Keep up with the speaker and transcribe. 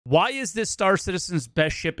Why is this Star Citizen's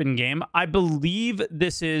best ship in game? I believe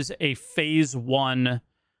this is a phase 1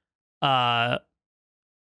 like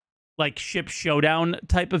ship showdown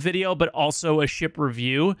type of video, but also a ship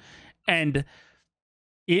review. And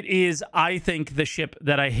it is, I think, the ship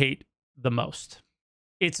that I hate the most.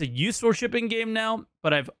 It's a useful ship in game now,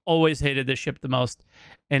 but I've always hated this ship the most.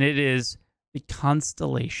 And it is the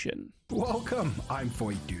Constellation. Welcome, I'm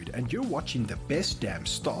Void Dude, and you're watching the best damn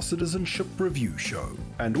Star Citizen ship review show.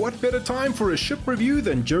 And what better time for a ship review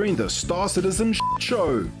than during the Star Citizen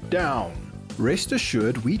show? Down. Rest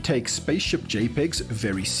assured, we take spaceship JPEGs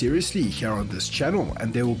very seriously here on this channel,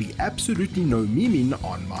 and there will be absolutely no memeing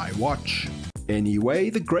on my watch. Anyway,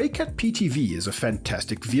 the Grey Cat PTV is a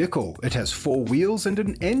fantastic vehicle. It has 4 wheels and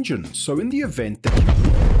an engine, so in the event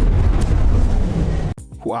that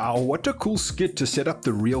Wow, what a cool skit to set up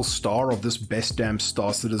the real star of this best damn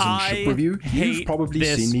Star Citizen ship review. You've probably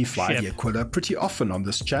seen me fly the Aquila pretty often on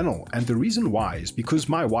this channel, and the reason why is because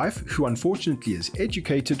my wife, who unfortunately is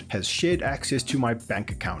educated, has shared access to my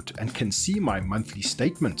bank account and can see my monthly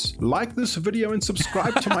statements. Like this video and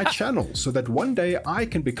subscribe to my channel so that one day I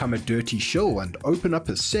can become a dirty shill and open up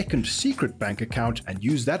a second secret bank account and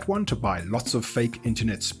use that one to buy lots of fake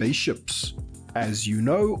internet spaceships. As you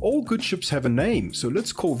know, all good ships have a name, so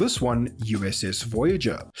let's call this one USS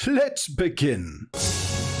Voyager. Let's begin!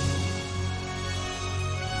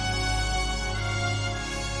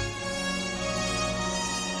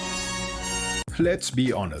 Let's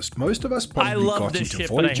be honest, most of us probably got into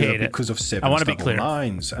Voyager because of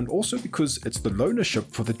 799s, and also because it's the loaner ship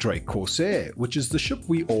for the Drake Corsair, which is the ship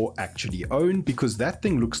we all actually own because that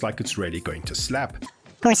thing looks like it's really going to slap.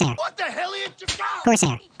 Corsair. What the hell is it?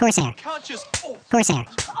 Corsair. Corsair. Corsair.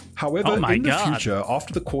 However, in the future,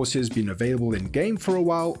 after the Corsair's been available in game for a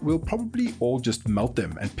while, we'll probably all just melt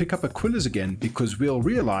them and pick up Aquilas again because we'll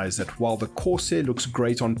realize that while the Corsair looks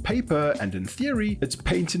great on paper and in theory, its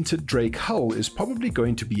patented Drake hull is probably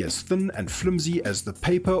going to be as thin and flimsy as the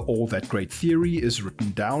paper all that great theory is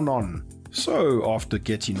written down on. So, after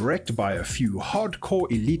getting wrecked by a few hardcore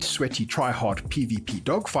elite sweaty tryhard PvP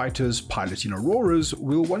dogfighters piloting Auroras,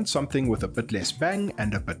 we'll want something with a bit less bang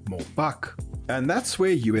and a bit more buck. And that's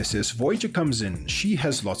where USS Voyager comes in. She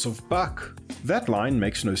has lots of buck. That line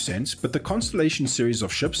makes no sense, but the Constellation series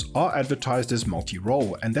of ships are advertised as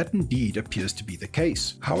multi-role, and that indeed appears to be the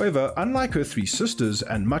case. However, unlike her 3 sisters,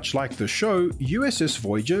 and much like the show, USS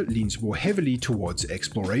Voyager leans more heavily towards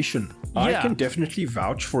exploration. Yeah. I can definitely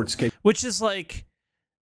vouch for its capability. Which is like,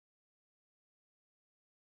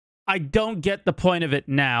 I don't get the point of it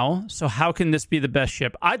now, so how can this be the best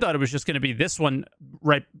ship? I thought it was just going to be this one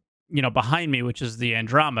right, behind me, which is the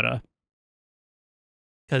Andromeda.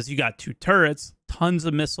 Because you got 2 turrets, tons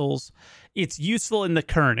of missiles. It's useful in the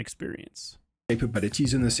current experience.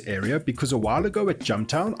 Capabilities in this area because a while ago at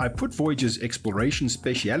Jumptown, I put Voyager's exploration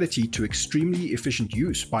speciality to extremely efficient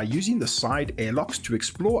use by using the side airlocks to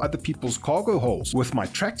explore other people's cargo holds with my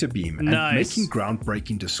tractor beam and making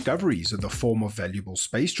groundbreaking discoveries in the form of valuable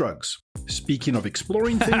space drugs. Speaking of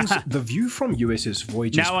exploring things, the view from USS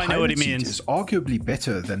Voyager's pilot seat is arguably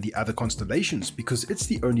better than the other constellations because it's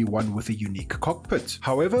the only one with a unique cockpit.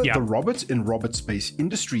 However, the Robert in Robert Space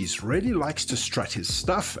Industries really likes to strut his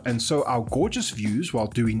stuff, and so our gorgeous views while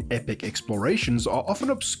doing epic explorations are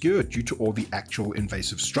often obscured due to all the actual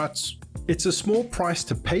invasive struts. It's a small price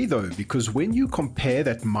to pay though, because when you compare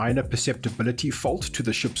that minor perceptibility fault to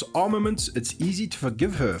the ship's armaments, it's easy to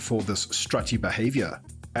forgive her for this strutty behavior.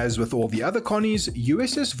 As with all the other connies,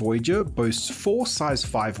 USS Voyager boasts 4 size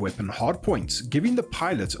 5 weapon hardpoints, giving the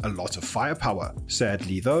pilot a lot of firepower.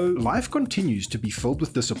 Sadly though, life continues to be filled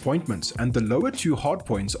with disappointments, and the lower 2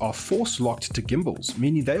 hardpoints are force locked to gimbals,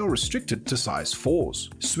 meaning they are restricted to size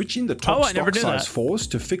 4s. Switching the top stock size 4s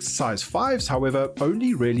to fixed size 5s, however,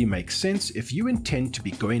 only really makes sense if you intend to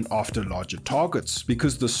be going after larger targets,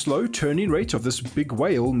 because the slow turning rate of this big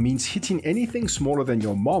whale means hitting anything smaller than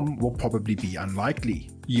your mom will probably be unlikely.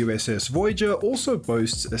 USS Voyager also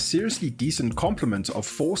boasts a seriously decent complement of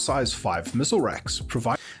 4 size 5 missile racks,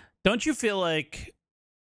 Don't you feel like...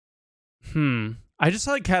 I just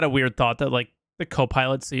had a weird thought that the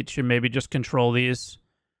co-pilot seat should maybe just control these,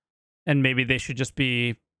 and maybe they should just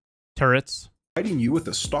be turrets. Providing you with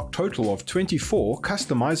a stock total of 24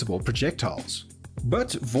 customizable projectiles.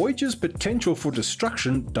 But Voyager's potential for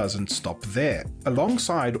destruction doesn't stop there.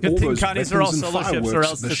 Alongside Good all thing those Connie's weapons are all and solo ships, or fireworks,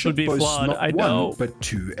 else the this ship would be boasts flawed. not I one, know. but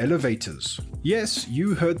 2 elevators. Yes,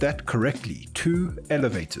 you heard that correctly, 2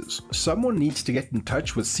 elevators. Someone needs to get in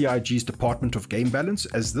touch with CIG's Department of Game Balance,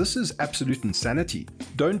 as this is absolute insanity.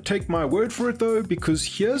 Don't take my word for it though, because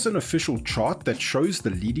here's an official chart that shows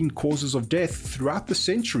the leading causes of death throughout the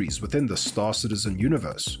centuries within the Star Citizen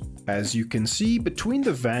universe. As you can see, between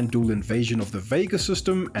the Vanduul invasion of the Vega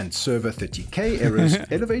system and Server 30K eras,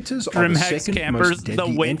 elevators are the second campers, most the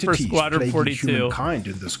deadly wait for entities Squadron plaguing 42. humankind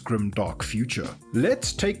in this grim dark future.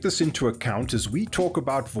 Let's take this into account as we talk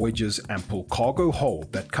about Voyager's ample cargo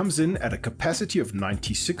hold that comes in at a capacity of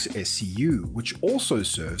 96 SCU, which also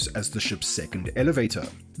serves as the ship's second elevator.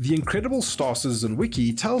 The incredible Star Citizen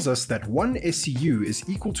wiki tells us that 1 SCU is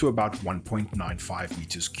equal to about 1.95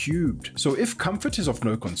 meters cubed. So if comfort is of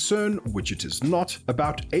no concern, which it is not,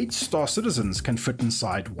 about 8 Star Citizens can fit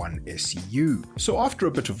inside 1 SCU. So after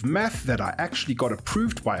a bit of math that I actually got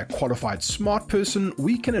approved by a qualified smart person,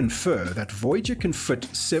 we can infer that Voyager can fit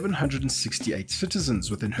 768 citizens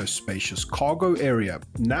within her spacious cargo area.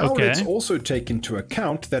 Now let's also take into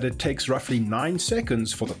account that it takes roughly 9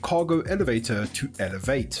 seconds for the cargo elevator to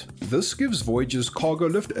elevate. This gives Voyager's cargo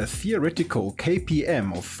lift a theoretical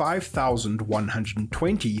KPM of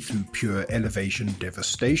 5,120 through pure elevation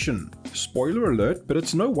devastation. Spoiler alert, but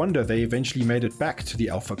it's no wonder they eventually made it back to the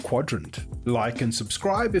Alpha Quadrant. Like and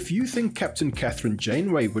subscribe if you think Captain Catherine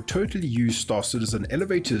Janeway would totally use Star Citizen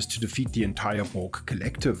elevators to defeat the entire Borg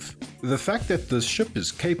collective. The fact that this ship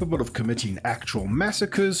is capable of committing actual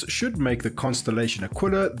massacres should make the Constellation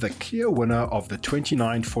Aquila the clear winner of the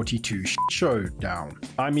 2942 showdown.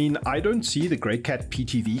 I mean, I don't see the Grey Cat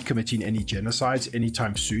PTV committing any genocides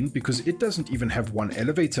anytime soon because it doesn't even have 1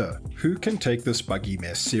 elevator. Who can take this buggy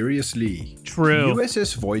mess seriously? True.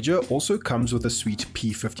 USS Voyager also comes with a sweet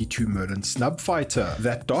P-52 Merlin snub fighter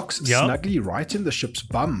that docks snugly right in the ship's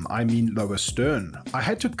bum, I mean lower stern. I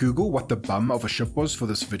had to Google what the bum of a ship was for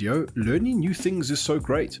this video. Learning new things is so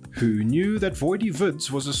great. Who knew that Voidy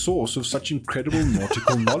Vids was a source of such incredible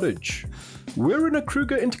nautical knowledge? We're in a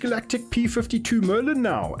Kruger Intergalactic P-52 Merlin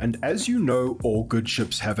now, and as you know, all good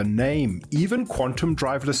ships have a name, even quantum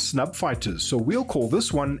driveless snub fighters, so we'll call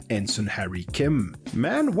this one Ensign Harry Kim.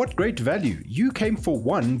 Man, what great value. You came for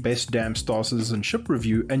 1 best damn Star Citizen ship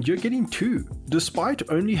review and you're getting 2. Despite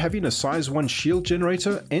only having a size 1 shield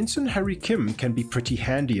generator, Ensign Harry Kim can be pretty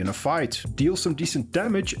handy in a fight, deals some decent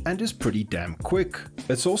damage and is pretty damn quick.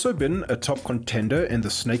 It's also been a top contender in the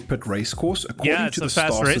Snake Pit racecourse according to the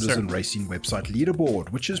Star Citizen Racing website leaderboard,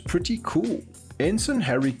 which is pretty cool. Ensign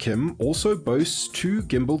Harry Kim also boasts 2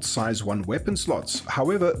 gimbaled size 1 weapon slots.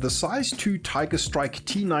 However, the size 2 Tiger Strike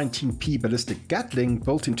T-19P ballistic Gatling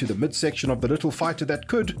built into the midsection of the little fighter that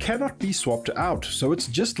could cannot be swapped out, so it's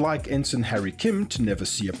just like Ensign Harry Kim to never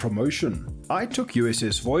see a promotion. I took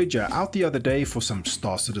USS Voyager out the other day for some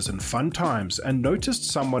Star Citizen fun times and noticed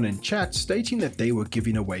someone in chat stating that they were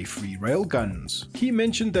giving away free railguns. He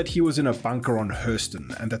mentioned that he was in a bunker on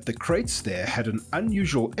Hurston and that the crates there had an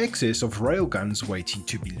unusual excess of railguns waiting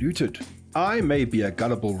to be looted. I may be a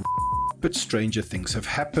gullible but stranger things have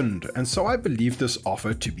happened, and so I believe this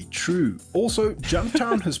offer to be true. Also,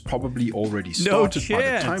 Jumptown has probably already started by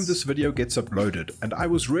the time this video gets uploaded, and I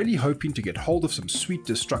was really hoping to get hold of some sweet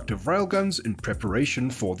destructive railguns in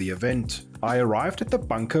preparation for the event. I arrived at the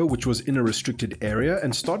bunker, which was in a restricted area,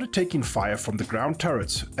 and started taking fire from the ground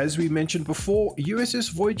turrets. As we mentioned before,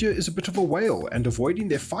 USS Voyager is a bit of a whale, and avoiding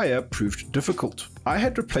their fire proved difficult. I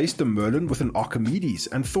had replaced the Merlin with an Archimedes,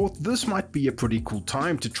 and thought this might be a pretty cool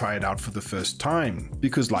time to try it out for the first time,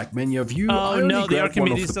 because like many of you, I only grabbed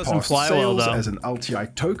one off the past sales as an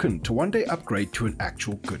LTI token to one day upgrade to an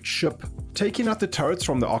actual good ship. Taking out the turrets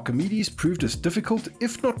from the Archimedes proved as difficult,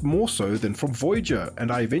 if not more so, than from Voyager,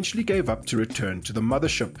 and I eventually gave up to return to the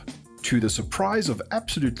mothership. To the surprise of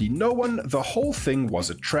absolutely no one, the whole thing was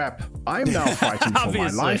a trap. I'm now fighting for my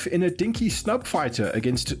life in a dinky snub fighter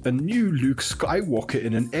against a new Luke Skywalker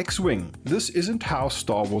in an X-Wing. This isn't how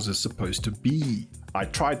Star Wars is supposed to be. I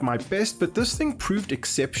tried my best, but this thing proved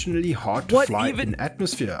exceptionally hard to fly in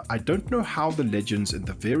atmosphere. I don't know how the legends in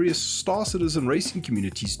the various Star Citizen racing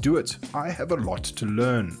communities do it. I have a lot to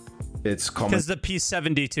learn. It's common because the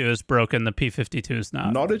P-72 is broken, the P-52 is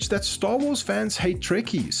not. Knowledge that Star Wars fans hate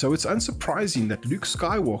Trekkies, so it's unsurprising that Luke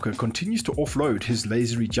Skywalker continues to offload his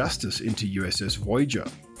lasery justice into USS Voyager.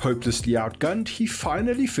 Hopelessly outgunned, he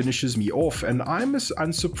finally finishes me off, and I'm as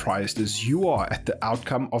unsurprised as you are at the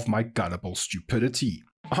outcome of my gullible stupidity.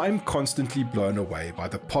 I'm constantly blown away by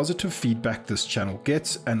the positive feedback this channel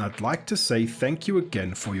gets, and I'd like to say thank you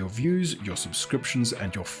again for your views, your subscriptions,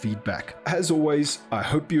 and your feedback. As always, I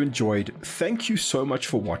hope you enjoyed. Thank you so much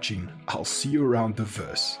for watching. I'll see you around the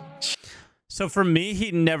verse. So for me,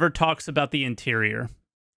 he never talks about the interior.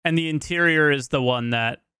 And the interior is the one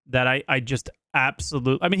that I just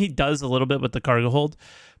absolutely... I mean, he does a little bit with the cargo hold,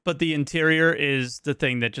 but the interior is the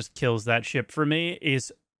thing that just kills that ship for me.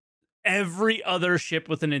 Is every other ship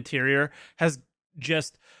with an interior has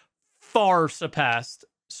just far surpassed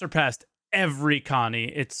every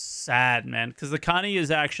Connie. It's sad, man, because the Connie is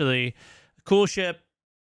actually a cool ship,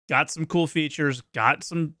 got some cool features, got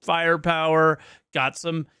some firepower, got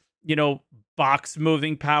some, you know, box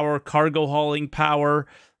moving power, cargo hauling power,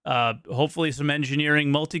 hopefully some engineering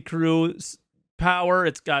multi-crew power.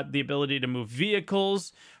 It's got the ability to move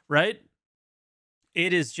vehicles, right?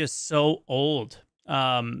 It is just so old.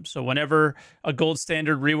 So whenever a gold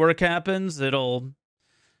standard rework happens,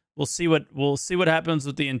 we'll see what happens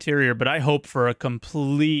with the interior, but I hope for a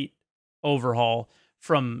complete overhaul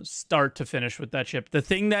from start to finish with that ship. The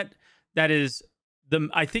thing that is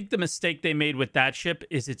I think the mistake they made with that ship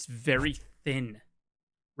is it's very thin,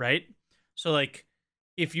 right? So like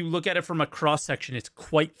if you look at it from a cross section, it's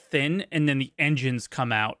quite thin, and then the engines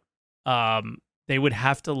come out. They would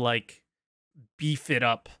have to like beef it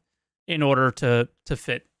up in order to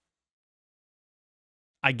fit,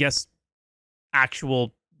 I guess,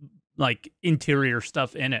 actual like interior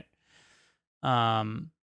stuff in it. Yeah,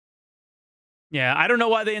 I don't know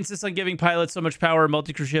why they insist on giving pilots so much power in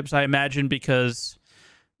multi-crew ships. I imagine because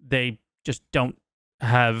they just don't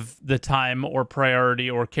have the time or priority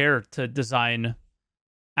or care to design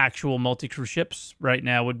actual multi-crew ships right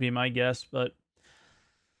now, would be my guess. But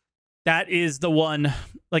that is the one.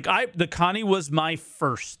 Like the Connie was my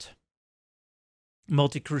first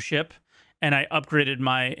multi-crew ship, and I upgraded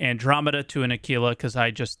my Andromeda to an Aquila because I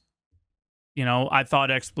just, you know, I thought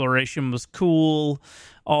exploration was cool.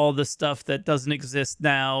 All the stuff that doesn't exist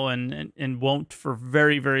now and won't for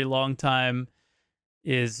very, very long time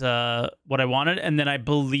is what I wanted. And then I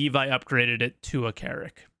believe I upgraded it to a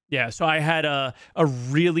Carrack. Yeah, so I had a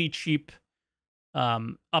really cheap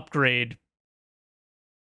upgrade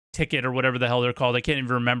ticket or whatever the hell they're called. I can't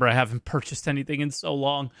even remember. I haven't purchased anything in so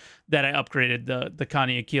long that I upgraded the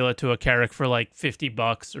Connie Aquila to a Carrack for like $50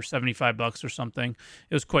 or $75 or something.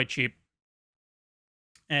 It was quite cheap.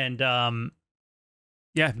 And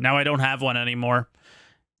yeah, now I don't have one anymore.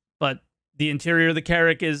 But the interior of the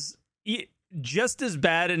Carrack is just as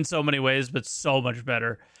bad in so many ways, but so much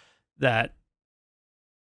better that,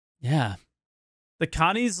 yeah. The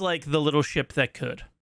Connie's like the little ship that could.